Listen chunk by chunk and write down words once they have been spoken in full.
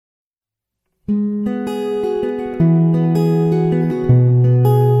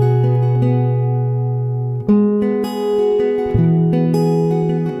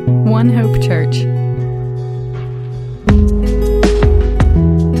One Hope Church.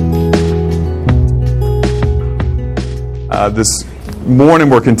 This morning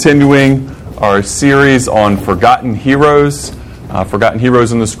we're continuing our series on forgotten heroes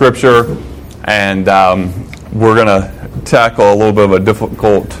in the Scripture, and we're going to tackle a little bit of a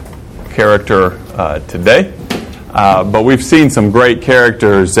difficult character today. But we've seen some great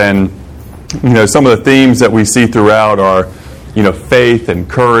characters, and some of the themes that we see throughout are faith and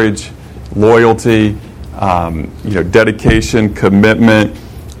courage, loyalty, dedication, commitment,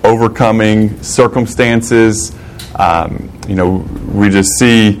 overcoming circumstances. We just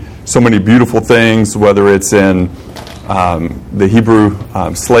see so many beautiful things, whether it's in the Hebrew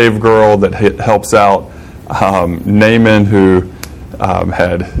slave girl that helps out Naaman, who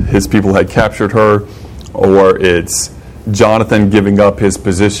his people had captured her, or it's Jonathan giving up his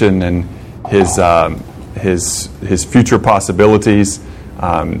position and his future possibilities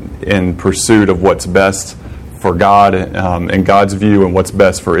in pursuit of what's best for God in God's view and what's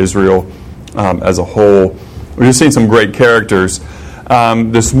best for Israel as a whole. We've just seen some great characters.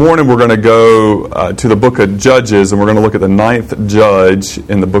 This morning we're going to go to the book of Judges, and we're going to look at the 9th judge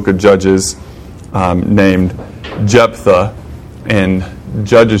in the book of Judges named Jephthah in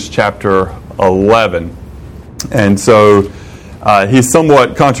Judges chapter 11. And so he's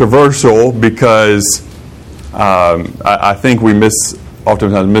somewhat controversial because I think we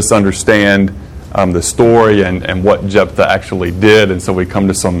oftentimes misunderstand the story and what Jephthah actually did, and so we come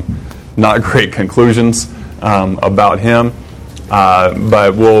to some not great conclusions about him.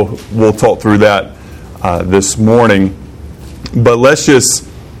 But we'll talk through that this morning. But let's just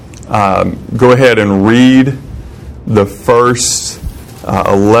go ahead and read the first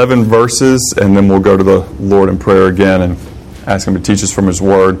 11 verses, and then we'll go to the Lord in prayer again and ask Him to teach us from His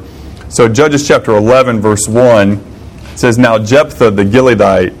Word. So Judges chapter 11, verse 1 says, "Now Jephthah the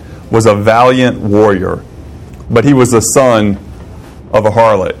Gileadite was a valiant warrior, but he was the son of a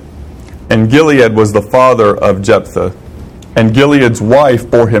harlot. And Gilead was the father of Jephthah. And Gilead's wife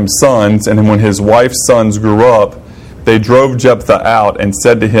bore him sons, and when his wife's sons grew up, they drove Jephthah out and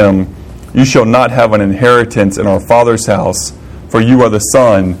said to him, 'You shall not have an inheritance in our father's house, for you are the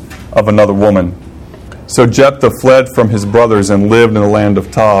son of another woman.' So Jephthah fled from his brothers and lived in the land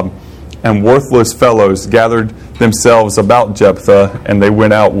of Tob. And worthless fellows gathered themselves about Jephthah, and they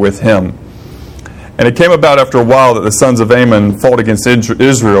went out with him. And it came about after a while that the sons of Ammon fought against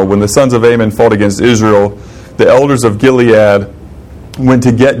Israel. When the sons of Ammon fought against Israel, the elders of Gilead went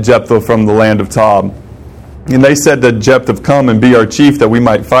to get Jephthah from the land of Tob. And they said to Jephthah, 'Come and be our chief, that we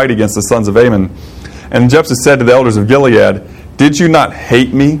might fight against the sons of Ammon.' And Jephthah said to the elders of Gilead, 'Did you not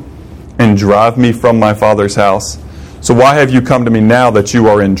hate me and drive me from my father's house? So why have you come to me now that you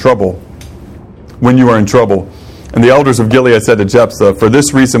are in trouble? When you are in trouble?' And the elders of Gilead said to Jephthah, 'For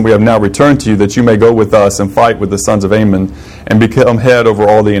this reason we have now returned to you, that you may go with us and fight with the sons of Ammon, and become head over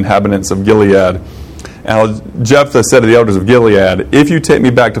all the inhabitants of Gilead.' And Jephthah said to the elders of Gilead, 'If you take me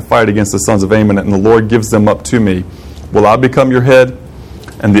back to fight against the sons of Ammon, and the Lord gives them up to me, will I become your head?'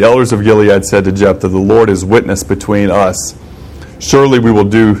 And the elders of Gilead said to Jephthah, 'The Lord is witness between us. Surely we will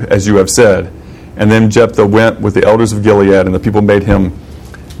do as you have said.' And then Jephthah went with the elders of Gilead, and the people made him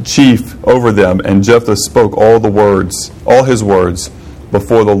chief over them. And Jephthah spoke all his words,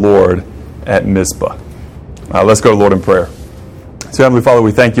 before the Lord at Mizpah." Let's go to the Lord in prayer. So Heavenly Father, we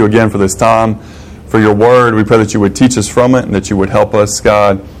thank you again for this time, for your word. We pray that you would teach us from it, and that you would help us,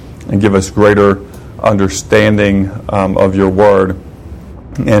 God, and give us greater understanding of your word,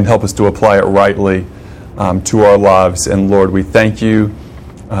 and help us to apply it rightly to our lives. And Lord, we thank you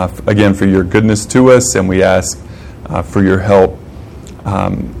again for your goodness to us, and we ask for your help.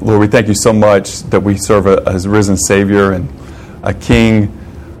 Lord, we thank you so much that we serve a risen Savior and a King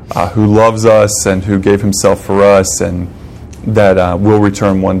who loves us and who gave himself for us, and that will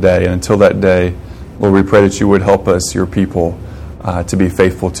return one day. And until that day, Lord, we pray that you would help us, your people, to be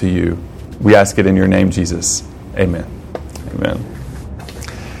faithful to you. We ask it in your name, Jesus. Amen. Amen.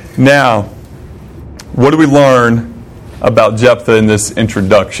 Now, what do we learn about Jephthah in this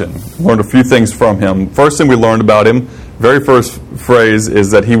introduction? We learned a few things from him. First thing we learned about him, very first phrase,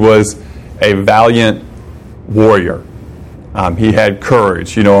 is that he was a valiant warrior. He had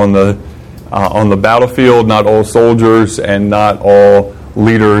courage. On the battlefield, not all soldiers and not all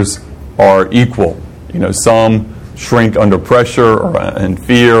leaders are equal. Some shrink under pressure or in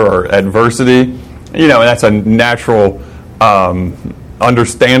fear or adversity. And that's a natural,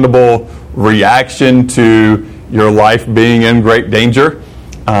 understandable reaction to your life being in great danger.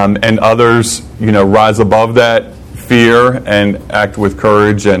 And others, rise above that fear and act with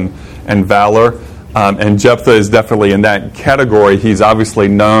courage and valor. And Jephthah is definitely in that category. He's obviously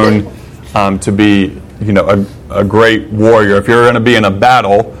known to be, a great warrior. If you're going to be in a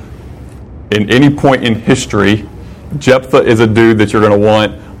battle, in any point in history, Jephthah is a dude that you're going to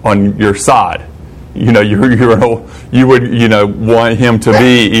want on your side. You would want him to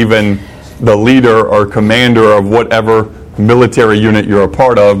be even the leader or commander of whatever military unit you're a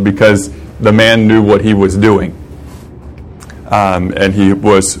part of, because the man knew what he was doing, and he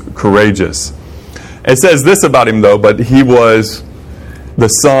was courageous. It says this about him, though, but he was the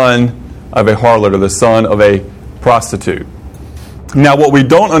son of a harlot, or the son of a prostitute. Now, what we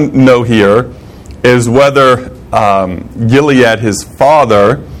don't know here is whether Gilead, his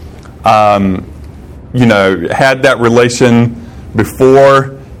father, had that relation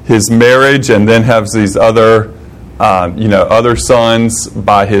before his marriage, and then has these other sons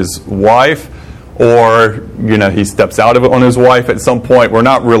by his wife, or he steps out of it on his wife at some point. We're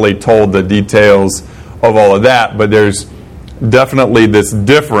not really told the details of all of that, but there's definitely this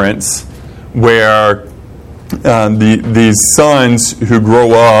difference where these sons who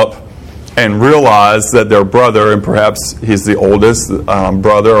grow up and realize that their brother, and perhaps he's the oldest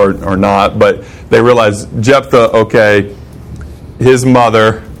brother or not, but they realize Jephthah, okay, his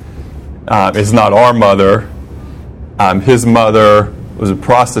mother is not our mother. His mother was a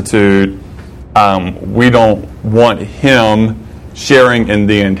prostitute. We don't want him sharing in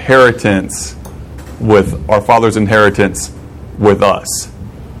the inheritance with our father's inheritance with us.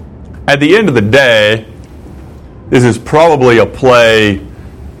 At the end of the day, this is probably a play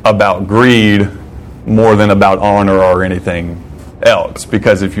about greed more than about honor or anything else.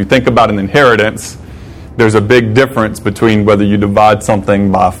 Because if you think about an inheritance, there's a big difference between whether you divide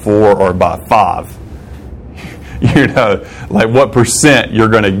something by 4 or by 5. Like what percent you're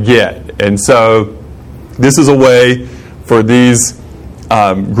going to get. And so this is a way for these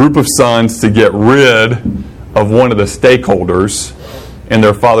group of sons to get rid of one of the stakeholders in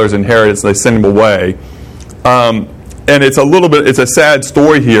their father's inheritance. They send him away. And it's a sad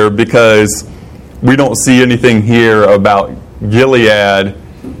story here, because we don't see anything here about Gilead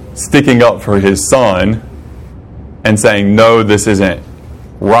sticking up for his son and saying, no, this isn't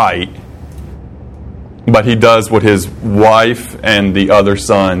right. But he does what his wife and the other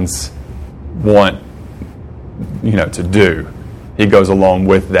sons want, to do. He goes along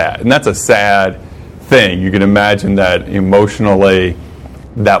with that. And that's a sad thing. You can imagine that emotionally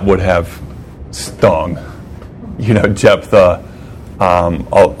that would have stung, Jephthah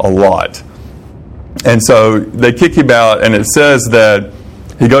a lot. And so they kick him out, and it says that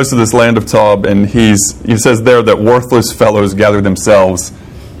he goes to this land of Tob, and he says there that worthless fellows gather themselves,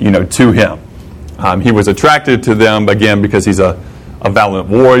 to him. He was attracted to them, again, because he's a valiant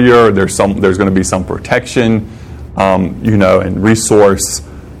warrior. There's going to be some protection, and resource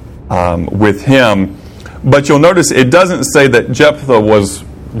with him. But you'll notice it doesn't say that Jephthah was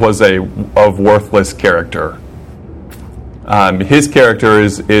of worthless character. His character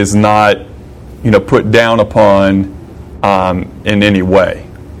is not, put down upon in any way,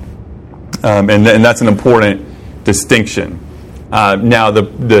 and that's an important distinction. Now,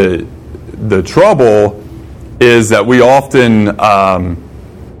 the trouble is that we often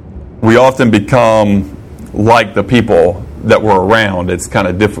become like the people that we're around. It's kind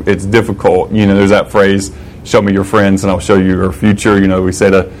of it's difficult. There's that phrase, "Show me your friends, and I'll show you your future." We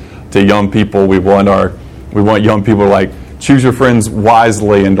say to young people, we want young people to choose your friends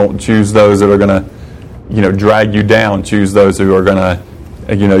wisely, and don't choose those that are going to, drag you down. Choose those who are going to,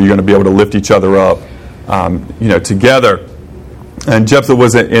 you're going to be able to lift each other up, together. And Jephthah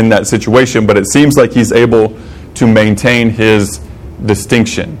wasn't in that situation, but it seems like he's able to maintain his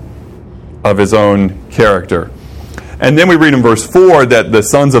distinction of his own character. And then we read in verse 4 that the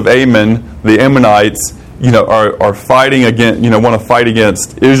sons of Ammon, the Ammonites, are fighting against, want to fight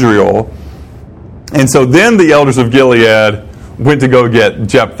against Israel. And so then the elders of Gilead went to go get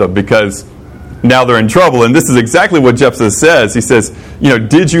Jephthah, because now they're in trouble. And this is exactly what Jephthah says. He says,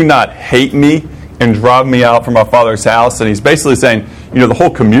 did you not hate me and drive me out from my father's house? And he's basically saying, the whole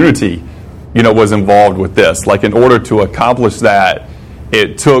community, was involved with this. In order to accomplish that,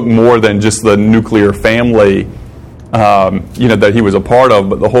 it took more than just the nuclear family, that he was a part of,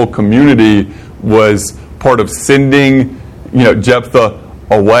 but the whole community was part of sending, Jephthah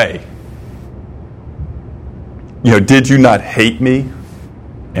away. Did you not hate me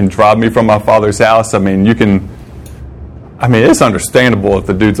and drive me from my father's house? It's understandable if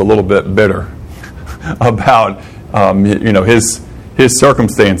the dude's a little bit bitter about, his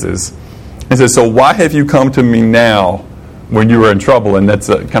circumstances. And says, so why have you come to me now when you were in trouble? And that's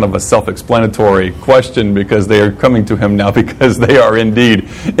a kind of a self-explanatory question, because they are coming to him now because they are indeed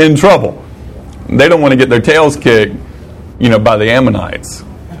in trouble. they don't want to get their tails kicked, by the Ammonites.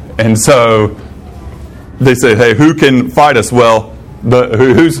 And so they say, hey, who can fight us? Well,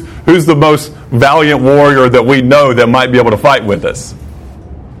 who's the most valiant warrior that we know that might be able to fight with us?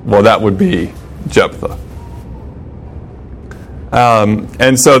 Well, that would be Jephthah.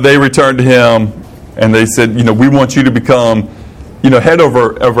 And so they returned to him, and they said, we want you to become, head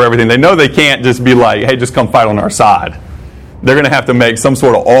over everything. They know they can't just be like, hey, just come fight on our side. They're going to have to make some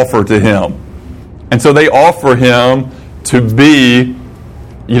sort of offer to him. And so they offer him to be,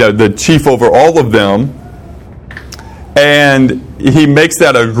 the chief over all of them. And he makes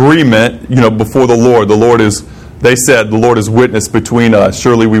that agreement, before the Lord. They said, the Lord is witness between us.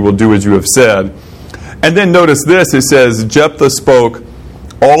 Surely we will do as you have said. And then notice this, it says, Jephthah spoke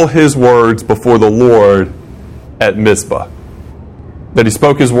all his words before the Lord at Mizpah. That he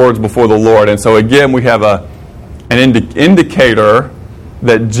spoke his words before the Lord. And so again, we have an indicator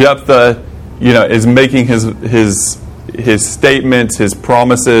that Jephthah, is making his statements, his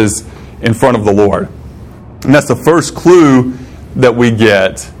promises in front of the Lord. And that's the first clue that we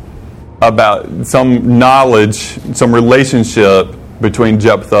get about some knowledge, some relationship between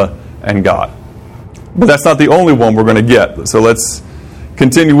Jephthah and God. But that's not the only one we're going to get. So let's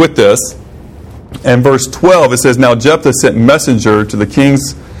continue with this. In verse 12, it says, Now Jephthah sent messenger to the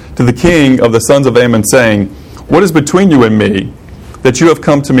king of the sons of Ammon, saying, What is between you and me, that you have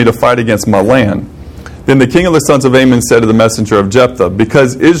come to me to fight against my land? Then the king of the sons of Ammon said to the messenger of Jephthah,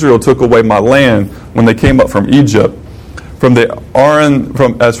 Because Israel took away my land when they came up from Egypt, from the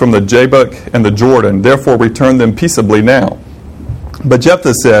from the Jabbok and the Jordan, therefore return them peaceably now. But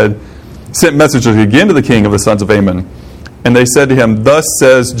Jephthah sent messengers again to the king of the sons of Ammon, and they said to him, Thus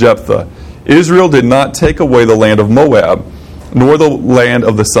says Jephthah, Israel did not take away the land of Moab, nor the land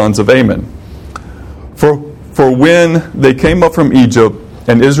of the sons of Ammon. For when they came up from Egypt,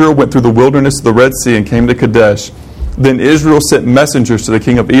 and Israel went through the wilderness of the Red Sea and came to Kadesh, then Israel sent messengers to the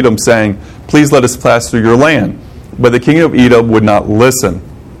king of Edom, saying, Please let us pass through your land. But the king of Edom would not listen.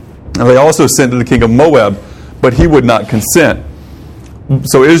 And they also sent to the king of Moab, but he would not consent.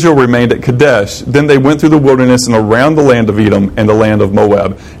 So Israel remained at Kadesh. Then they went through the wilderness and around the land of Edom and the land of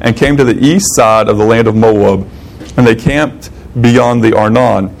Moab, and came to the east side of the land of Moab, and they camped beyond the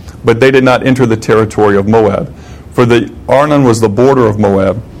Arnon, but they did not enter the territory of Moab. For the Arnon was the border of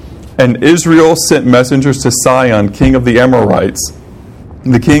Moab. And Israel sent messengers to Sihon, king of the Amorites,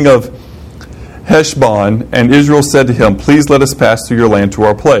 the king of Heshbon, and Israel said to him, Please let us pass through your land to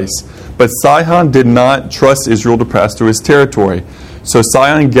our place. But Sihon did not trust Israel to pass through his territory. So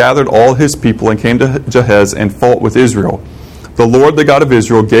Sihon gathered all his people and came to Jahaz and fought with Israel. The Lord, the God of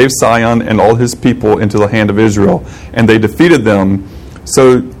Israel, gave Sihon and all his people into the hand of Israel, and they defeated them.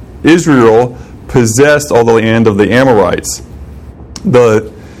 So Israel possessed all the land of the Amorites,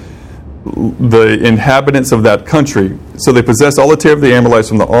 the inhabitants of that country. So they possessed all the territory of the Amorites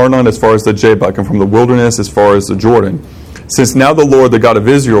from the Arnon as far as the Jabbok, and from the wilderness as far as the Jordan. Since now the Lord, the God of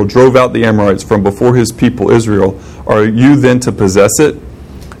Israel, drove out the Amorites from before his people Israel, are you then to possess it?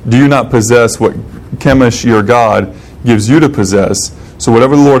 Do you not possess what Chemosh your God gives you to possess? So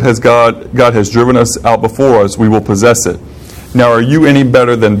whatever the Lord God has driven us out before us, we will possess it. Now are you any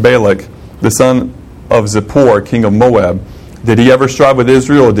better than Balak, the son of Zippor, king of Moab? Did he ever strive with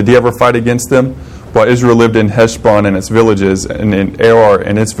Israel, or did he ever fight against them? While Israel lived in Heshbon and its villages, and in Arar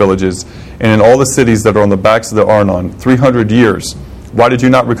and its villages, and in all the cities that are on the backs of the Arnon, 300 years. Why did you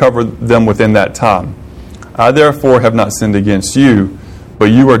not recover them within that time? I therefore have not sinned against you, but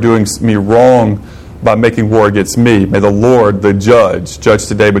you are doing me wrong by making war against me. May the Lord, the judge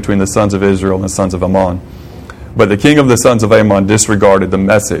today between the sons of Israel and the sons of Ammon. But the king of the sons of Ammon disregarded the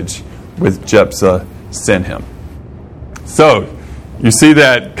message which Jephthah sent him. So, you see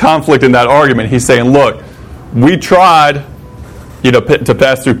that conflict in that argument. He's saying, look, we tried to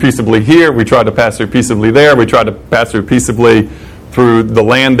pass through peaceably here. We tried to pass through peaceably there. We tried to pass through peaceably through the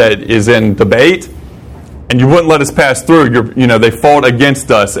land that is in debate. And you wouldn't let us pass through. They fought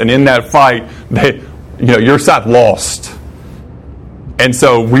against us. And in that fight, your side lost. And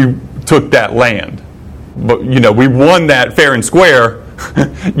so we took that land. But, we won that fair and square,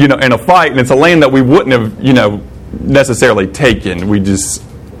 in a fight. And it's a land that we wouldn't have, necessarily taken. We just,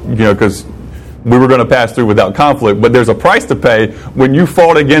 because we were going to pass through without conflict. But there's a price to pay when you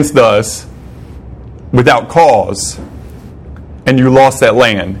fought against us without cause and you lost that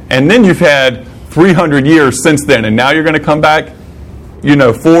land. And then you've had 300 years since then, and now you're going to come back,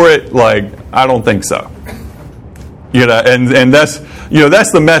 for it? Like, I don't think so. And that's,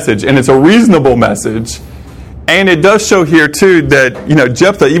 that's the message, and it's a reasonable message. And it does show here too that,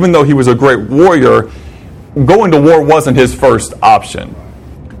 Jephthah, even though he was a great warrior, going to war wasn't his first option.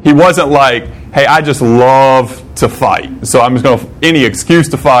 He wasn't like, hey, I just love to fight. So I'm just going to, any excuse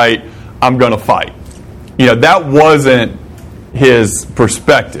to fight, I'm going to fight. That wasn't his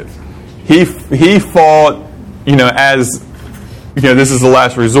perspective. He fought, as, this is the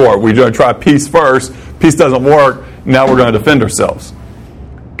last resort. We're going to try peace first. Peace doesn't work. Now we're going to defend ourselves.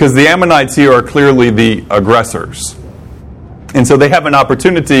 Because the Ammonites here are clearly the aggressors. And so they have an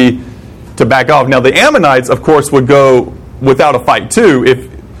opportunity to back off. Now the Ammonites, of course, would go without a fight too if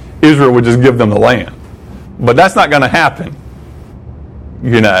Israel would just give them the land. But that's not going to happen.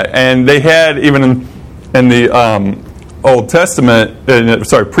 And they had, even in the Old Testament,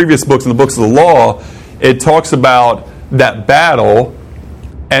 previous books, in the books of the law, it talks about that battle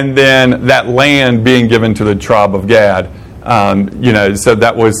and then that land being given to the tribe of Gad. So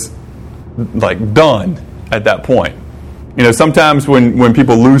that was like done at that point. Sometimes when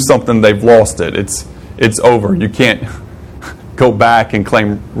people lose something, they've lost it. It's over. You can't go back and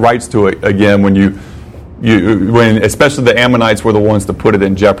claim rights to it again when especially the Ammonites were the ones to put it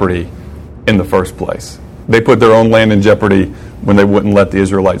in jeopardy in the first place. They put their own land in jeopardy when they wouldn't let the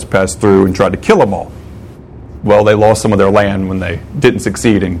Israelites pass through and tried to kill them all. Well, they lost some of their land when they didn't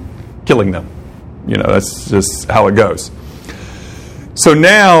succeed in killing them. That's just how it goes. So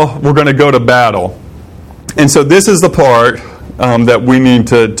now we're going to go to battle. And so this is the part that we need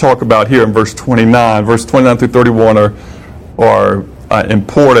to talk about here in verse 29. Verse 29 through 31 are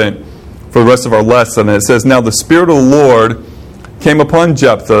important for the rest of our lesson. And it says, "Now the Spirit of the Lord came upon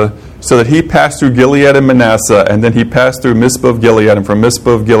Jephthah, so that he passed through Gilead and Manasseh, and then he passed through Mizpah of Gilead, and from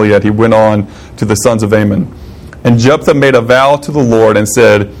Mizpah of Gilead he went on to the sons of Ammon. And Jephthah made a vow to the Lord and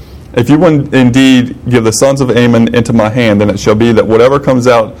said, if you will indeed give the sons of Ammon into my hand, then it shall be that whatever comes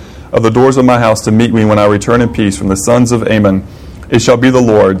out of the doors of my house to meet me when I return in peace from the sons of Ammon, it shall be the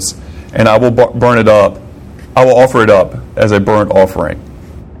Lord's, and I will burn it up. I will offer it up as a burnt offering."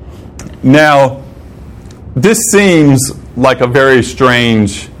 Now, this seems like a very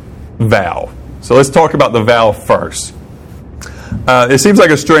strange vow. So let's talk about the vow first. It seems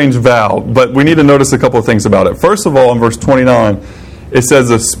like a strange vow, but we need to notice a couple of things about it. First of all, in verse 29, it says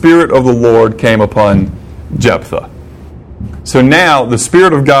the Spirit of the Lord came upon Jephthah. So now the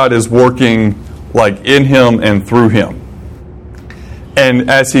Spirit of God is working like in him and through him, and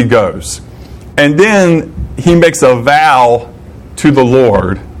as he goes. And then he makes a vow to the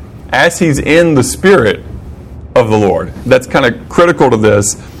Lord as he's in the Spirit of the Lord. That's kind of critical to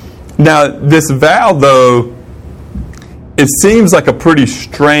this. Now, this vow, though, it seems like a pretty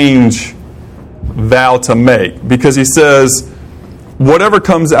strange vow to make, because he says, whatever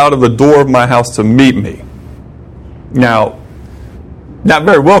comes out of the door of my house to meet me. Now, that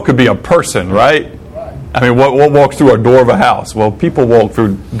very well could be a person, right? I mean, what walks through a door of a house? Well, people walk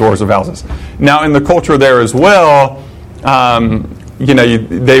through doors of houses. Now, in the culture there as well,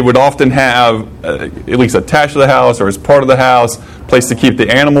 they would often have, at least attached to the house or as part of the house, place to keep the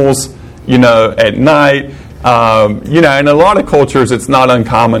animals, at night. In a lot of cultures, it's not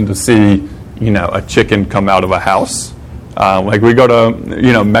uncommon to see, a chicken come out of a house. Like we go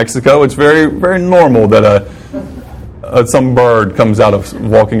to, Mexico, it's very, very normal that some bird comes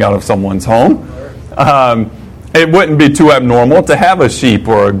walking out of someone's home. It wouldn't be too abnormal to have a sheep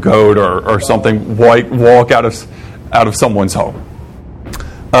or a goat or something walk out of someone's home.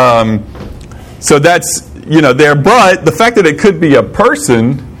 So that's there. But the fact that it could be a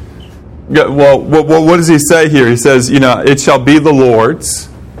person, well, what does he say here? He says, it shall be the Lord's.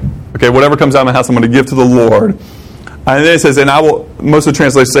 Okay, whatever comes out of my house, I'm going to give to the Lord. And then it says, and I will. Most of the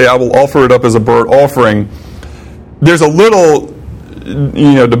translators say, I will offer it up as a burnt offering. There's a little,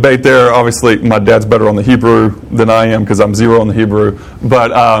 debate there. Obviously, my dad's better on the Hebrew than I am because I'm zero on the Hebrew. But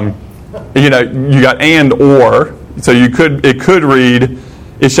you got and or, so it could read,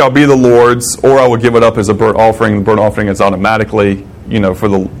 it shall be the Lord's, or I will give it up as a burnt offering. The burnt offering is automatically, for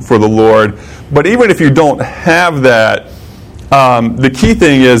the Lord. But even if you don't have that, the key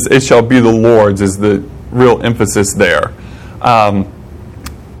thing is it shall be the Lord's is the real emphasis there.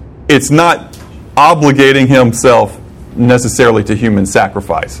 It's not obligating himself necessarily to human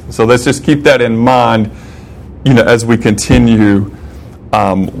sacrifice. So let's just keep that in mind, as we continue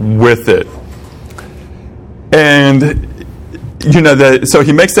with it. And so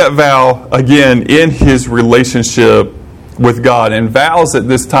he makes that vow again in his relationship with God. And vows at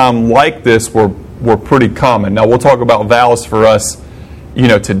this time like this were pretty common. Now we'll talk about vows for us,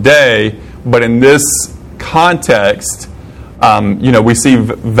 today. But in this context, we see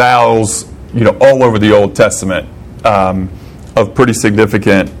vows, all over the Old Testament of pretty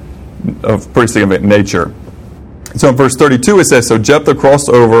significant nature. So in verse 32 it says, so Jephthah crossed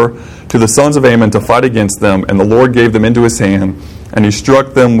over to the sons of Ammon to fight against them, and the Lord gave them into his hand, And he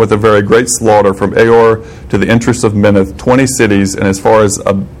struck them with a very great slaughter from Aor to the entrance of Minnith, 20 cities, and as far as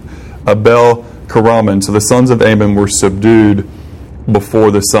Abel Karaman. So the sons of Ammon were subdued before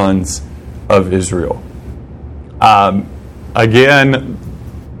the sons of Israel. Again,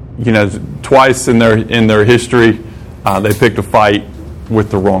 twice in their history, they picked a fight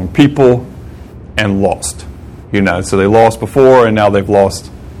with the wrong people and lost. So they lost before, and now they've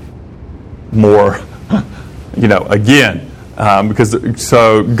lost more. Again,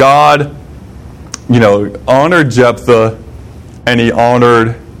 so God, honored Jephthah, and He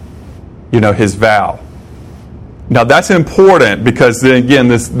honored, his vow. Now that's important because then again,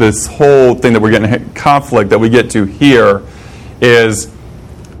 this whole thing that we're getting conflict that we get to here is,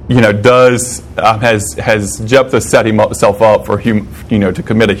 has Jephthah set himself up for to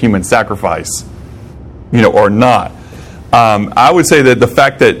commit a human sacrifice, or not? I would say that the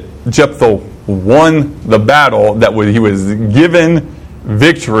fact that Jephthah won the battle, that he was given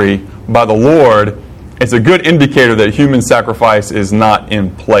victory by the Lord, it's a good indicator that human sacrifice is not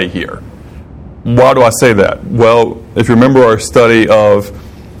in play here. Why do I say that? Well, if you remember our study of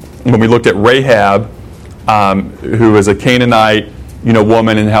when we looked at Rahab, who was a Canaanite,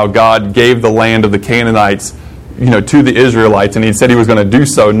 woman, and how God gave the land of the Canaanites, to the Israelites, and He said He was going to do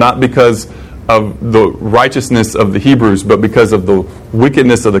so not because of the righteousness of the Hebrews, but because of the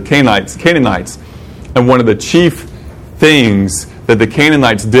wickedness of the Canaanites. And one of the chief things that the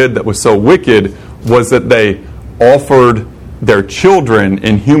Canaanites did that was so wicked was that they offered their children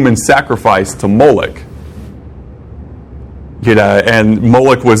in human sacrifice to Moloch. And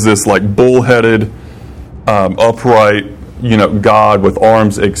Moloch was this bullheaded, upright, God with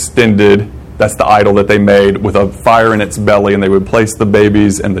arms extended. That's the idol that they made with a fire in its belly, and they would place the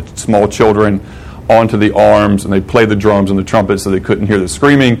babies and the small children onto the arms, and they'd play the drums and the trumpets so they couldn't hear the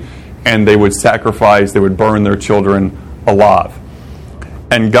screaming, and they would sacrifice, they would burn their children alive.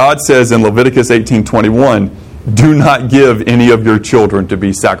 And God says in Leviticus 18:21, do not give any of your children to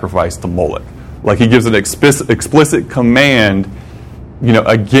be sacrificed to Moloch. He gives an explicit command,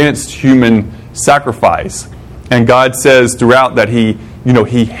 against human sacrifice. And God says throughout that He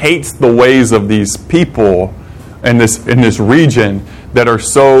hates the ways of these people in this region that are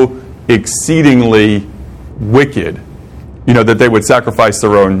so exceedingly wicked, that they would sacrifice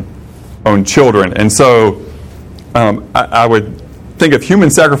their own children. And so I would think if human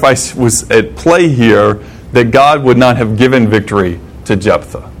sacrifice was at play here, that God would not have given victory to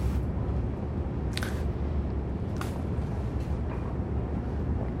Jephthah.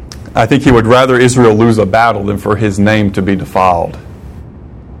 I think He would rather Israel lose a battle than for His name to be defiled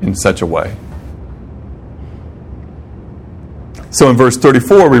in such a way. So in verse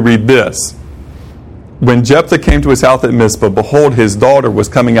 34 we read this. When Jephthah came to his house at Mizpah, behold, his daughter was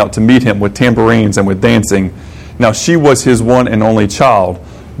coming out to meet him with tambourines and with dancing. Now she was his one and only child.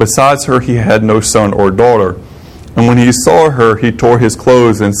 Besides her he had no son or daughter. And when he saw her, he tore his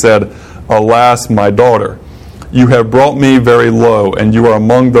clothes and said, Alas, my daughter, you have brought me very low, and you are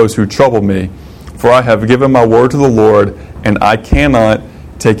among those who trouble me. For I have given my word to the Lord, and I cannot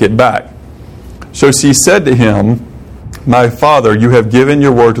take it back. So she said to him, My father, you have given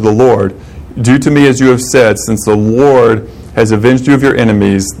your word to the Lord. Do to me as you have said, since the Lord has avenged you of your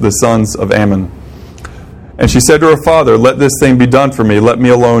enemies, the sons of Ammon. And she said to her father, Let this thing be done for me. Let me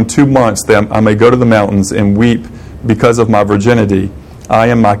alone 2 months, that I may go to the mountains and weep because of my virginity, I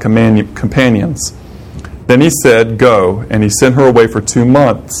and my companions. Then he said, Go. And he sent her away for 2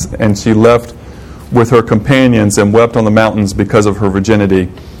 months, and she left with her companions and wept on the mountains because of her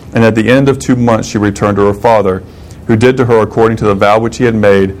virginity. And at the end of 2 months she returned to her father, who did to her according to the vow which he had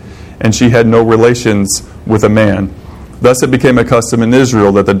made, and she had no relations with a man. Thus it became a custom in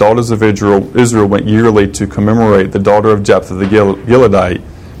Israel that the daughters of Israel went yearly to commemorate the daughter of Jephthah the Gileadite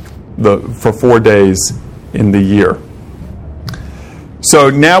for 4 days in the year.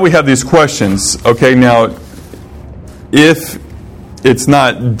 So now we have these questions. Okay, now, if it's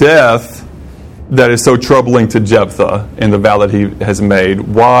not death that is so troubling to Jephthah in the vow that he has made,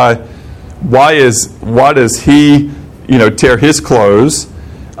 why does he, tear his clothes,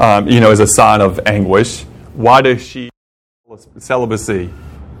 as a sign of anguish? Why does she celibacy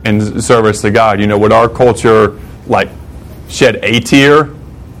in service to God? Would our culture shed a tear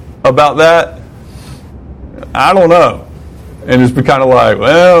about that? I don't know. And just be kind of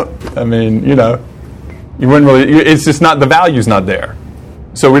you wouldn't really, it's just not, the value's not there.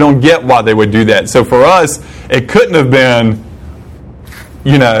 So we don't get why they would do that. So for us, it couldn't have been,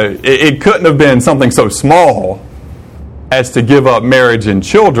 it couldn't have been something so small as to give up marriage and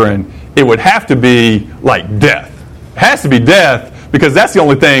children. It would have to be like death. It has to be death, because that's the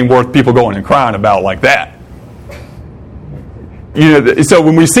only thing worth people going and crying about like that. So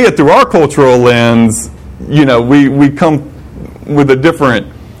when we see it through our cultural lens, we come with a different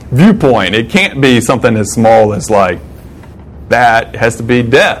viewpoint. It can't be something as small as like that. It has to be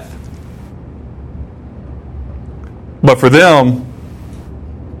death. But for them,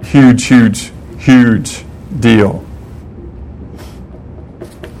 huge, huge, huge deal.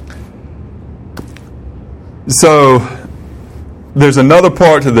 So there's another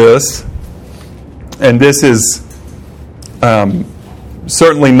part to this, and this is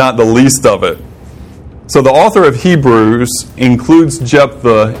certainly not the least of it. So the author of Hebrews includes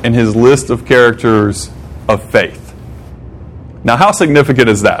Jephthah in his list of characters of faith. Now, how significant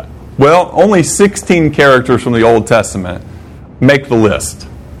is that? Well, only 16 characters from the Old Testament make the list.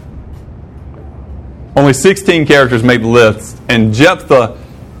 Only 16 characters make the list, and Jephthah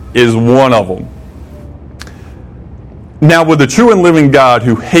is one of them. Now, would the true and living God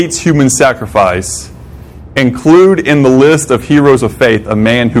who hates human sacrifice include in the list of heroes of faith a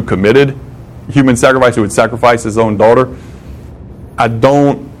man who committed human sacrifice, who would sacrifice his own daughter? I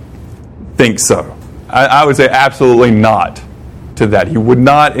don't think so. I would say absolutely not to that. He would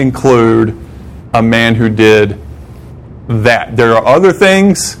not include a man who did that. There are other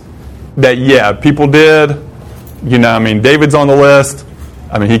things that, people did. David's on the list.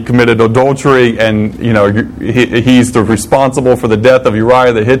 He committed adultery, and, he's responsible for the death of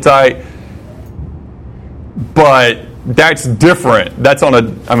Uriah the Hittite. But that's different. That's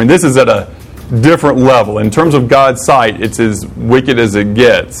this is at a different level. In terms of God's sight, it's as wicked as it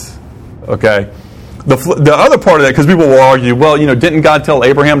gets. Okay? The other part of that, because people will argue, well, didn't God tell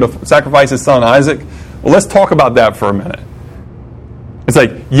Abraham to sacrifice his son Isaac? Well, let's talk about that for a minute. It's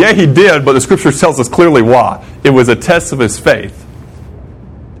like, yeah, he did, but the scripture tells us clearly why. It was a test of his faith.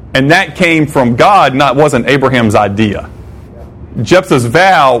 And that came from God, wasn't Abraham's idea. Jephthah's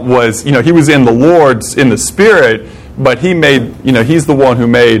vow was, he was in the Lord's, in the Spirit, but he made, he's the one who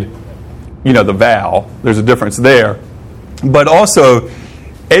made, the vow. There's a difference there. But also,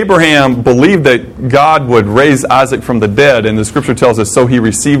 Abraham believed that God would raise Isaac from the dead, and the scripture tells us, so he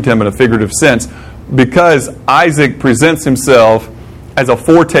received him in a figurative sense, because Isaac presents himself as a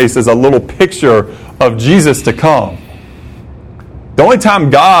foretaste, as a little picture of Jesus to come. The only time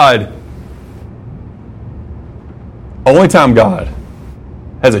God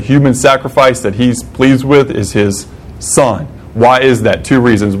has a human sacrifice that he's pleased with is his son. Why is that? 2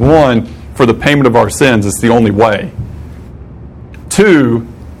 reasons. 1, for the payment of our sins. It's the only way. 2,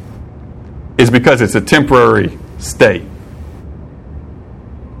 is because it's a temporary state.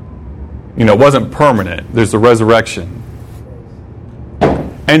 It wasn't permanent. There's the resurrection.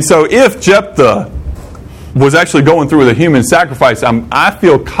 And so if Jephthah was actually going through with a human sacrifice, I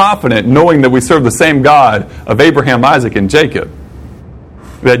feel confident knowing that we serve the same God of Abraham, Isaac, and Jacob.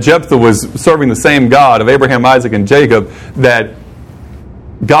 That Jephthah was serving the same God of Abraham, Isaac, and Jacob, that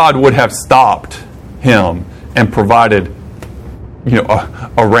God would have stopped him and provided,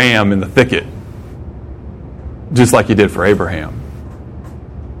 a ram in the thicket, just like he did for Abraham.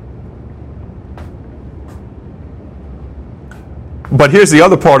 But here's the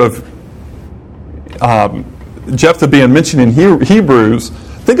other part of Jephthah being mentioned in Hebrews.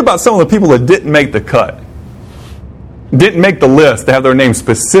 Think about some of the people that didn't make the cut. Didn't make the list to have their names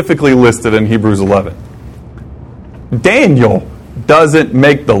specifically listed in Hebrews 11. Daniel doesn't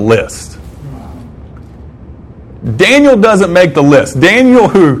make the list. Daniel doesn't make the list. Daniel,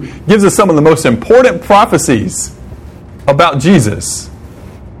 who gives us some of the most important prophecies about Jesus,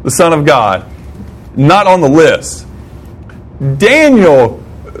 the Son of God, not on the list. Daniel,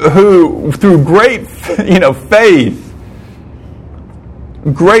 who through great faith,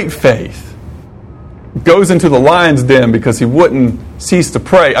 goes into the lion's den because he wouldn't cease to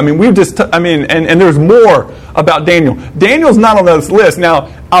pray. And there's more about Daniel. Daniel's not on this list.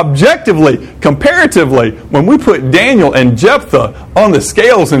 Now, objectively, comparatively, when we put Daniel and Jephthah on the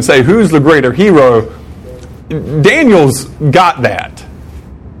scales and say who's the greater hero, Daniel's got that.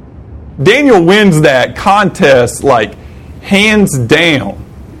 Daniel wins that contest like hands down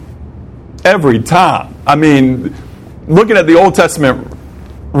every time. Looking at the Old Testament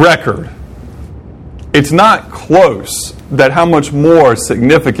record, it's not close that how much more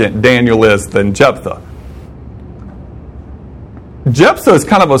significant Daniel is than Jephthah. Jephthah is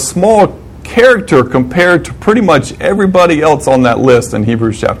kind of a small character compared to pretty much everybody else on that list in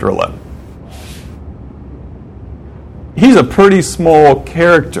Hebrews chapter 11. He's a pretty small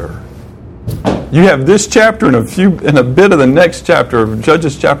character. You have this chapter and a bit of the next chapter of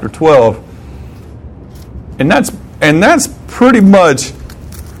Judges chapter 12, and that's pretty much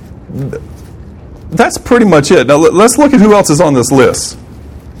it. Now let's look at who else is on this list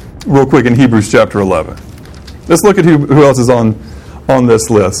real quick in Hebrews chapter 11. Let's look at who else is on this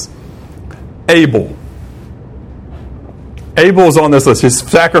list. Abel. Abel's on this list. His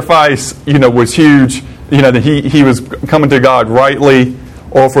sacrifice, was huge. That he was coming to God rightly,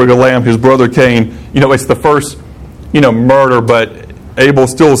 offering a lamb. His brother Cain, it's the first, murder, but Abel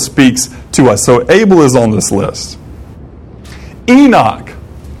still speaks to us. So Abel is on this list. Enoch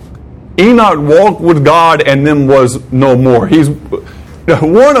walked with God and then was no more. He's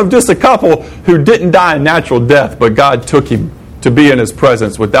one of just a couple who didn't die a natural death, but God took him to be in His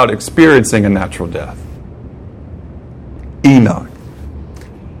presence without experiencing a natural death. Enoch.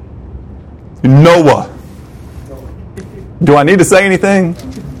 Noah. Do I need to say anything?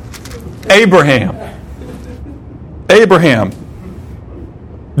 Abraham.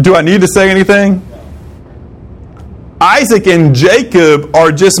 Do I need to say anything? Isaac and Jacob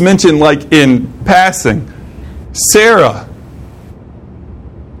are just mentioned like in passing. Sarah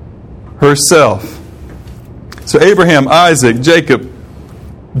herself. So Abraham, Isaac, Jacob,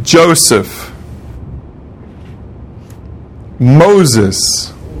 Joseph,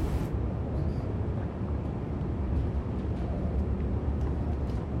 Moses,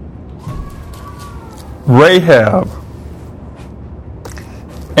 Rahab.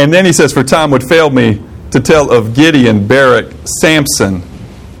 And then he says, for time would fail me to tell of Gideon, Barak, Samson,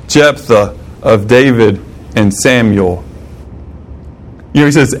 Jephthah, of David, and Samuel. He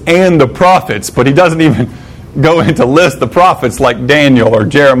says, and the prophets, but he doesn't even go into list the prophets like Daniel or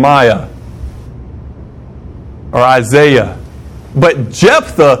Jeremiah or Isaiah. But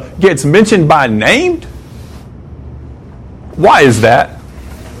Jephthah gets mentioned by name? Why is that?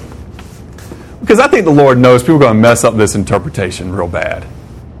 Because I think the Lord knows people are going to mess up this interpretation real bad.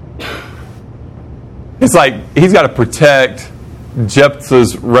 It's like He's got to protect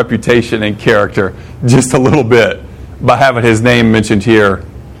Jephthah's reputation and character just a little bit by having his name mentioned here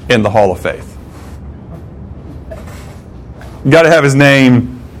in the Hall of Faith. You got to have his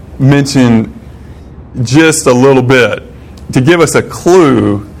name mentioned just a little bit to give us a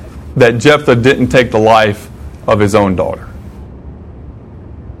clue that Jephthah didn't take the life of his own daughter.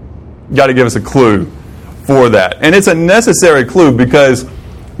 You got to give us a clue for that, and it's a necessary clue because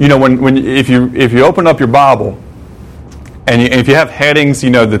if you open up your Bible and if you have headings,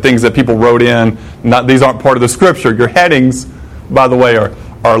 the things that people wrote in, these aren't part of the Scripture. Your headings, by the way,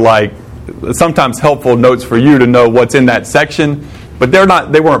 are like sometimes helpful notes for you to know what's in that section, but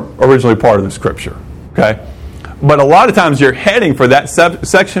they weren't originally part of the Scripture. Okay, but a lot of times your heading for that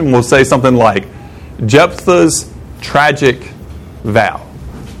section will say something like Jephthah's tragic vow.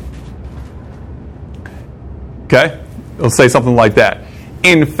 Okay, it'll say something like that.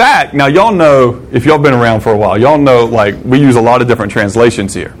 In fact, now y'all know, if y'all been around for a while, y'all know like we use a lot of different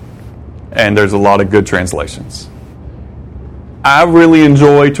translations here. And there's a lot of good translations. I really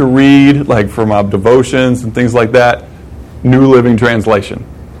enjoy to read, like for my devotions and things like that, New Living Translation.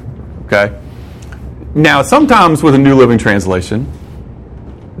 Okay? Now, sometimes with a New Living Translation,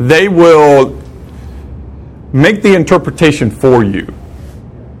 they will make the interpretation for you.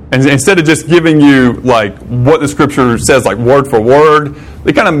 And instead of just giving you like what the Scripture says, like word for word,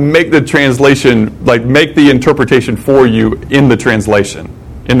 they kind of make the translation, like make the interpretation for you in their translation.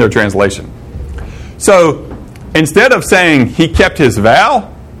 So instead of saying he kept his vow,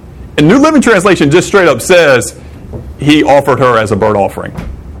 a New Living Translation just straight up says he offered her as a burnt offering.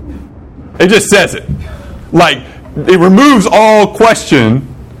 It just says it. Like it removes all question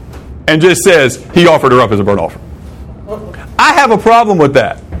and just says he offered her up as a burnt offering. I have a problem with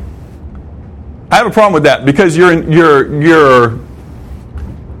that. Because your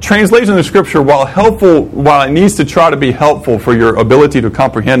translation of the Scripture, while helpful, while it needs to try to be helpful for your ability to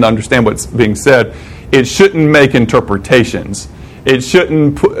comprehend, understand what's being said, it shouldn't make interpretations. It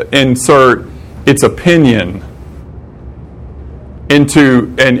shouldn't insert its opinion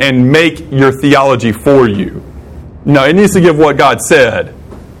into and make your theology for you. No, it needs to give what God said,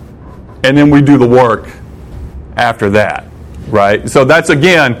 and then we do the work after that. Right? So that's,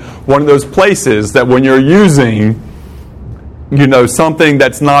 again, one of those places that when you're using, something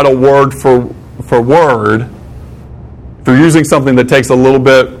that's not a word for word, if you're using something that takes a little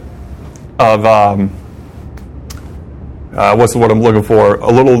bit of, what's the word I'm looking for?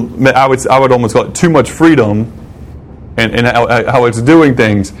 I would almost call it too much freedom in how it's doing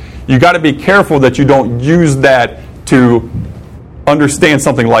things. You got to be careful that you don't use that to understand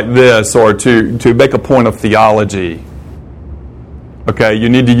something like this or to make a point of theology. Okay, you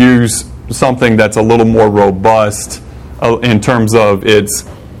need to use something that's a little more robust in terms of its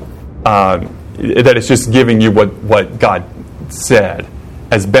that it's just giving you what God said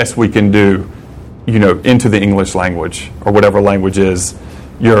as best we can do, into the English language or whatever language is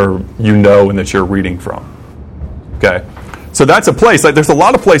and that you're reading from. Okay, so that's a place. Like, there's a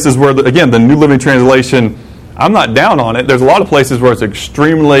lot of places where, again, the New Living Translation, I'm not down on it. There's a lot of places where it's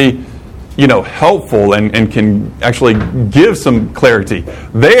extremely, helpful and can actually give some clarity.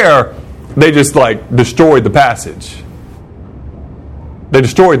 There, they just destroyed the passage. They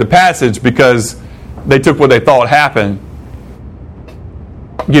destroyed the passage because they took what they thought happened.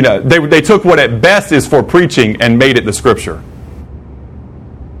 They took what at best is for preaching and made it the Scripture.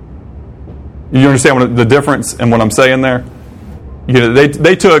 You understand the difference in what I'm saying there?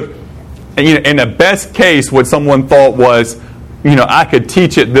 They took, in the best case, what someone thought was, I could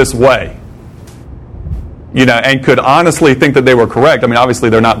teach it this way. And could honestly think that they were correct. I mean, obviously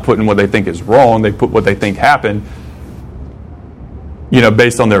they're not putting what they think is wrong. They put what they think happened,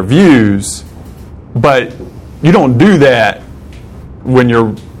 based on their views. But you don't do that when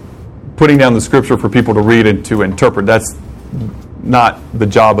you're putting down the Scripture for people to read and to interpret. That's not the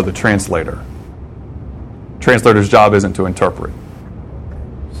job of the translator. Translator's job isn't to interpret.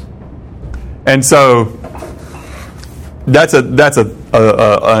 And so that's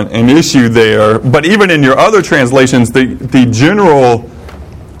an issue there. But even in your other translations, the general,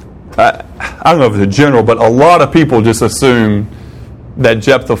 I don't know if it's a general, but a lot of people just assume that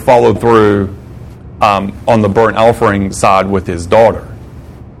Jephthah followed through on the burnt offering side with his daughter.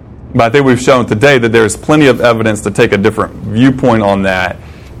 But I think we've shown today that there's plenty of evidence to take a different viewpoint on that.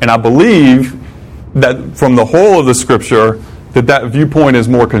 And I believe that from the whole of the Scripture, that viewpoint is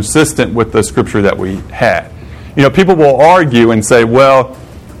more consistent with the Scripture that we had. People will argue and say, well,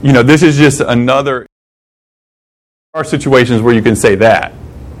 this is just another. There are situations where you can say that.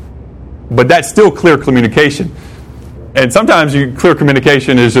 But that's still clear communication. And sometimes clear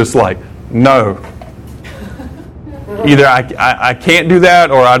communication is just like, no. Either I can't do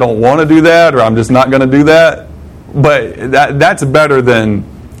that, or I don't want to do that, or I'm just not going to do that. But that's better than,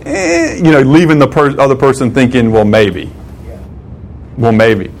 leaving the other person thinking, well, maybe. Well,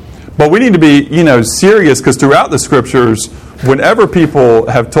 maybe. But we need to be, serious, because throughout the Scriptures, whenever people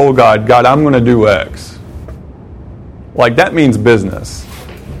have told God, I'm going to do X, that means business.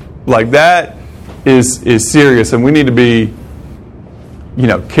 That is serious, and we need to be,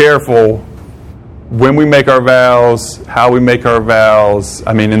 careful when we make our vows, how we make our vows.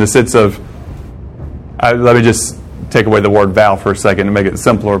 I mean, in the sense of, let me just take away the word vow for a second and make it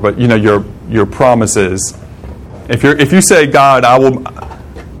simpler. But your promises. If you say, God,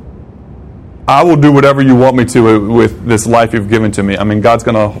 I will do whatever you want me to with this life you've given to me. I mean, God's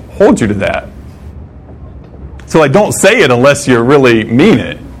going to hold you to that. So, don't say it unless you really mean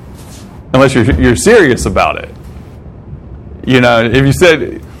it, unless you're serious about it. If you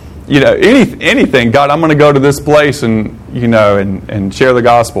said, anything, God, I'm going to go to this place and and share the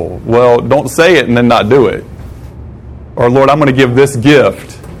gospel. Well, don't say it and then not do it. Or, Lord, I'm going to give this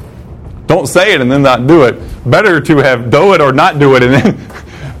gift. Don't say it and then not do it. Better to have do it or not do it and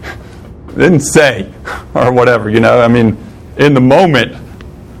then say or whatever. I mean, in the moment,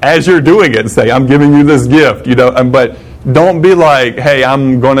 as you're doing it, say, I'm giving you this gift. But don't be like, hey,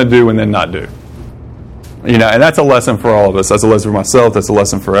 I'm going to do and then not do. And that's a lesson for all of us. That's a lesson for myself. That's a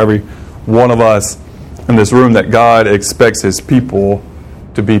lesson for every one of us in this room, that God expects His people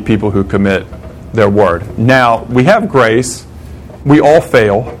to be people who commit their word. Now, we have grace. We all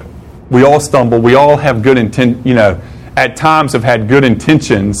fail. We all stumble. We all have good intent. At times have had good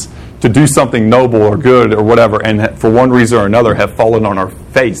intentions to do something noble or good or whatever, and for one reason or another have fallen on our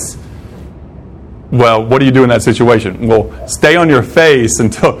face. Well, what do you do in that situation? Well, stay on your face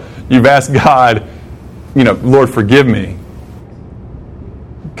until you've asked God, Lord, forgive me.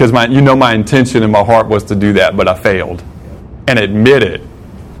 Because my intention in my heart was to do that, but I failed. And admit it.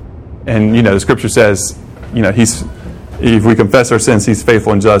 And, the Scripture says, if we confess our sins, He's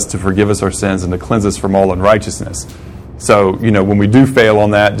faithful and just to forgive us our sins and to cleanse us from all unrighteousness. So, when we do fail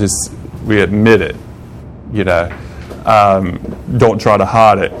on that, we admit it. Don't try to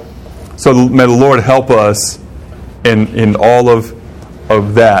hide it. So may the Lord help us in all of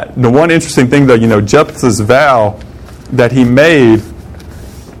that. The one interesting thing, though, Jephthah's vow that he made,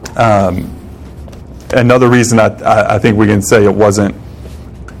 another reason I think we can say it wasn't,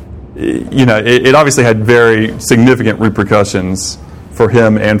 it obviously had very significant repercussions for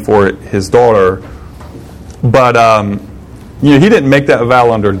him and for his daughter. But, he didn't make that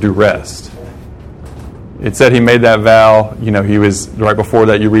vow under duress. It said he made that vow, he was, right before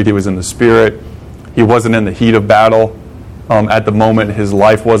that you read, he was in the Spirit. He wasn't in the heat of battle. At the moment, his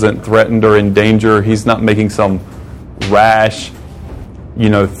life wasn't threatened or in danger. He's not making some rash,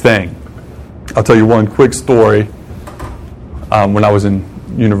 thing. I'll tell you one quick story. When I was in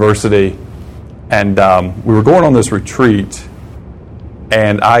university, and we were going on this retreat,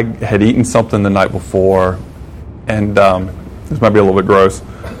 and I had eaten something the night before, And this might be a little bit gross.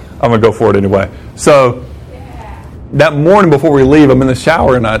 I'm going to go for it anyway. So that morning before we leave, I'm in the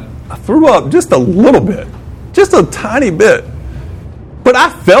shower and I threw up just a little bit. Just a tiny bit. But I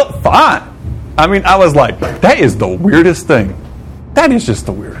felt fine. I mean, I was like, that is the weirdest thing. That is just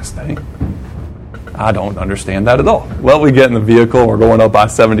the weirdest thing. I don't understand that at all. Well, we get in the vehicle. We're going up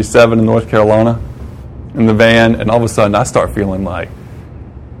I-77 in North Carolina in the van. And all of a sudden, I start feeling like,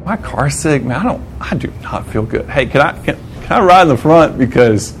 my car's sick. Man, I do not feel good. Hey, can I ride in the front?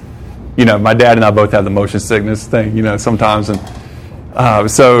 Because, my dad and I both have the motion sickness thing, sometimes. And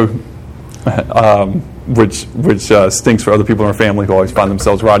which stinks for other people in our family who always find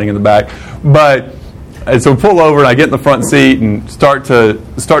themselves riding in the back. And so we pull over and I get in the front seat and start to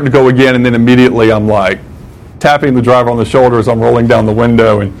go again, and then immediately I'm like tapping the driver on the shoulder as I'm rolling down the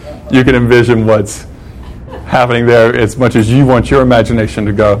window, and you can envision what's happening there as much as you want your imagination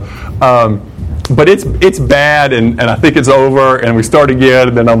to go. But it's bad, and I think it's over, and we start again,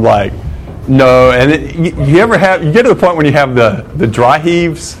 and then I'm like, no. And you get to the point when you have the dry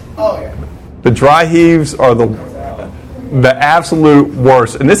heaves. Oh yeah. The dry heaves are the absolute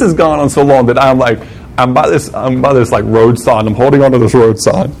worst. And this has gone on so long that I'm by this like road sign. I'm holding onto this road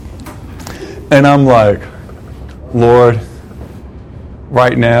sign. And I'm like, Lord,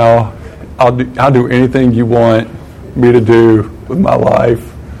 right now, I'll do anything you want me to do with my life.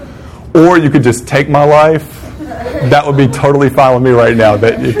 Or you could just take my life. That would be totally fine with me right now.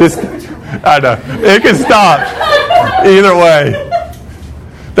 I know. It can stop. Either way.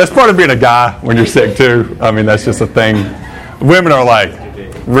 That's part of being a guy when you're sick too. I mean, that's just a thing. Women are like,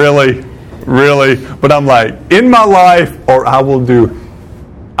 really? But I'm like, in my life, or I'll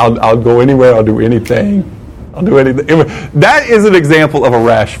go anywhere, I'll do anything. I'll do anything. That is an example of a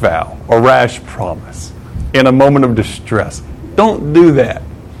rash vow, a rash promise in a moment of distress. Don't do that.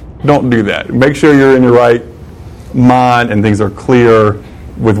 Don't do that. Make sure you're in your right mind and things are clear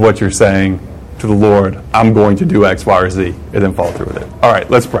with what you're saying to the Lord. I'm going to do X, Y, or Z, and then follow through with it. All right,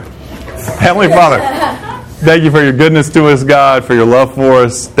 let's pray. Heavenly Father, thank you for your goodness to us, God, for your love for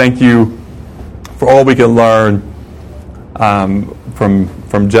us. Thank you for all we can learn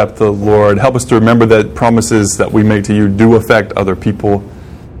from Jephthah, Lord. Help us to remember that promises that we make to you do affect other people,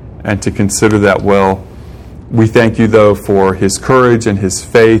 and to consider that well. We thank you, though, for his courage and his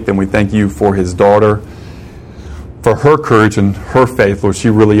faith, and we thank you for his daughter, for her courage and her faith. Lord, she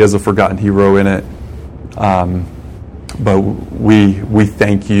really is a forgotten hero in it. But we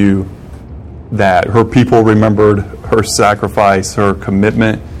thank you that her people remembered her sacrifice, her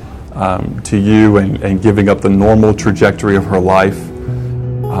commitment to you, and giving up the normal trajectory of her life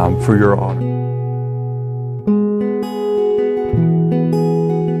for your honor.